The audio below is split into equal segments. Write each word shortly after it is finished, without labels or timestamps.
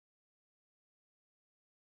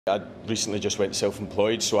I recently just went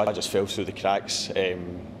self-employed, so I just fell through the cracks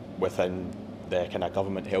within the kind of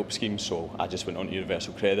government help scheme, so I just went on to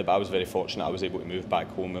Universal Credit. But I was very fortunate I was able to move back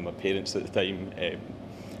home with my parents at the time,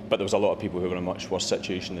 but there was a lot of people who were in a much worse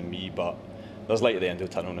situation than me, but there's light at the end of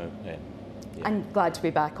the tunnel now. Yeah. And glad to be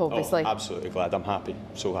back, obviously. Oh, absolutely glad. I'm happy,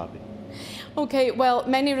 so happy. OK, well,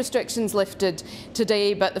 many restrictions lifted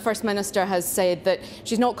today, but the First Minister has said that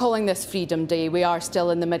she's not calling this Freedom Day. We are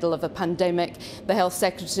still in the middle of a pandemic. The Health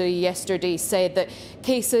Secretary yesterday said that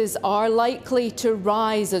cases are likely to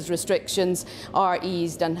rise as restrictions are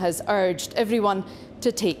eased and has urged everyone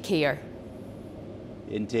to take care.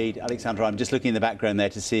 Indeed. Alexandra, I'm just looking in the background there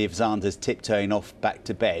to see if Xander's tiptoeing off back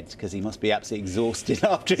to bed, because he must be absolutely exhausted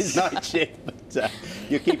after his night shift. But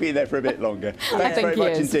you're keeping him there for a bit longer. Thanks very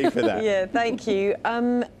much indeed for that. Yeah, thank you.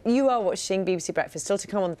 You are watching BBC Breakfast, still to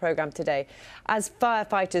come on the programme today, as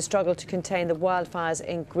firefighters struggle to contain the wildfires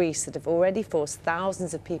in Greece that have already forced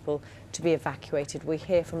thousands of people to be evacuated. We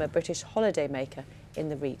hear from a British holidaymaker in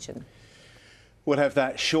the region. We'll have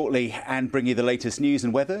that shortly and bring you the latest news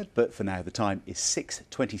and weather, but for now the time is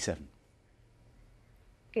 6:27.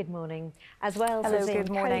 Good morning. As well as good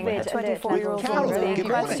morning. A 24-year-old woman being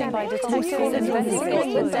questioned by detectives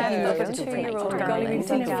investigating the death of a 2-year-old girl in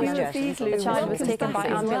St. The child was taken by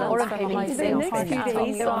ambulance from High Sale Park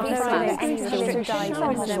on Friday.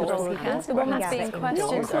 The woman is being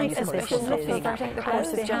questioned on suspicion of perverting the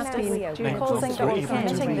course of justice, causing or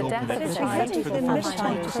permitting the death of a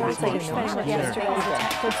child from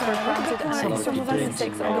Detectives were granted some of us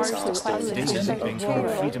 6 hours to question the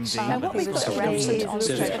 2-year-old. What we've got arrested on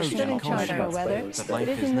still in charge of our weather. It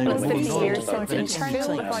is in the last 50 years since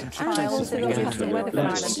internal about trials in the weather for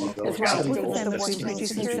Ireland, as well as them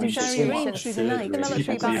producing some very rain through the night. The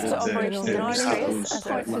military back to operations in Ireland, as it's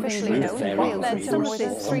officially known, led to more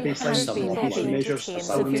than 300 heavy detained.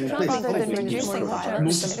 So if you try rather than reducing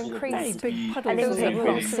violence, it increased Olympic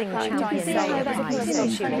boxing champion the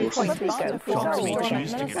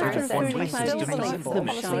 27-year-old from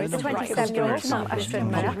Australia became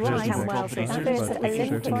world's first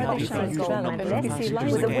Olympic boxing gold medalist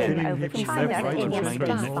with a win over China in the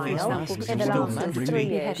sprint final. In the last 3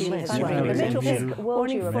 years, she has won Olympic,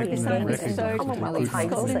 World European Games and Commonwealth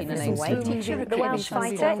titles at no weight. The Welsh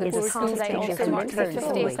fighter is a targeting of the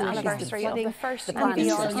 50th anniversary of the first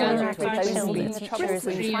NBR filmed in the tropics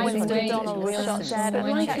when Donald was shot dead at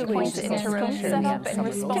a checkpoint in Tyrone, set up in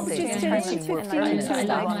response to the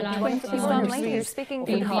speaking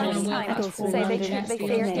for the first time, say they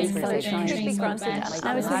fear his solution should be granted.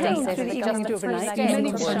 I was staying through the evening overnight.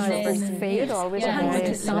 Many showers fade. Handy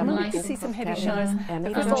to some. You can see some heavy showers.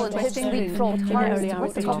 Interesting week brought hard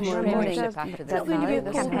hours of tomorrow morning. That's going to be a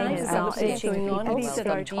campaign going on. These that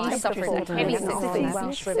are deep suffered heavy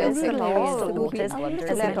Welsh rivers and all the waters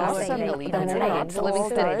as their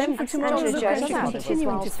then for tomorrow, the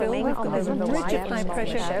continuing to film on the ridge of high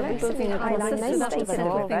pressure, building a system that will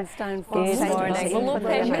settle things down for Good morning. Well, look,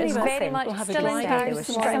 it's very much still in use.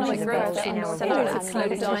 Economic growth and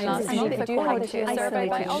slowed down last month according to a survey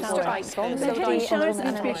by Ulster. So the showers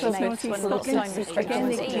need to be close when lockdown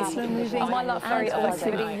restrictions ease. And while that very odd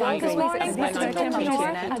activity was this morning, went down temperature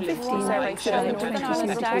at 15 survey showed Northern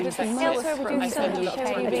Ireland started elsewhere we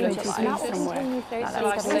do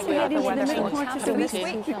some the weather forecast for this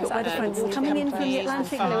week. We've got weather fronts coming in from the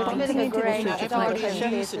Atlantic, coming into the dark pressure.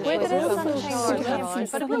 Where there is some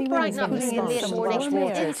showers, but it will brighten up in the morning.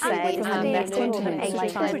 And next continent,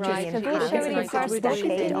 temperatures showing the first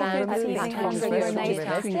decade of removing Hungary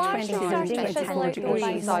between 20 and 30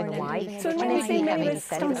 degrees wide. So maybe maybe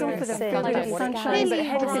comes on for the sunshine, but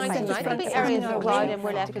ahead of the front areas are wide and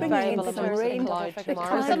we're left with variable amounts of cloud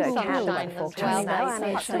tomorrow. Some sunshine as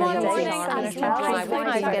well. Tomorrow morning,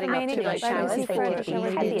 temperatures getting up to night showers.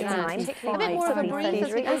 A bit more of a breeze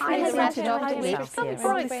as we go through the rest of the week. Some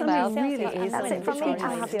bright spells. That's it from me.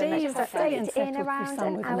 I'll have your stay in around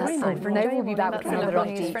an hour's time. For now, we'll be back with another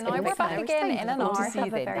update. For now, we're back again in an hour.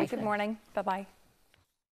 Have a very good morning. Bye-bye.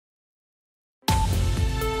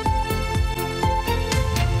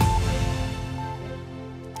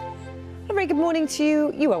 A very good morning to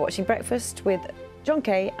you. You are watching Breakfast with John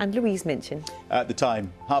Kay and Louise Minchin. At the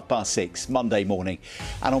time, 6:30, Monday morning.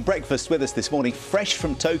 And on Breakfast with us this morning, fresh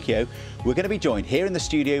from Tokyo, we're going to be joined here in the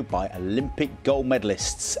studio by Olympic gold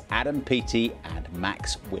medalists Adam Peaty and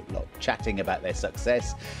Max Whitlock, chatting about their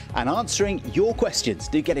success and answering your questions.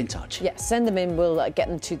 Do get in touch. Yes, send them in, we'll get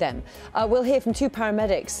them to them. We'll hear from 2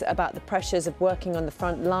 paramedics about the pressures of working on the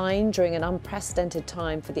front line during an unprecedented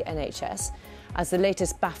time for the NHS, as the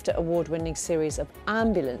latest BAFTA award-winning series of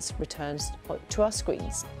Ambulance returns to our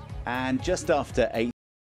screens. And just after 8:30,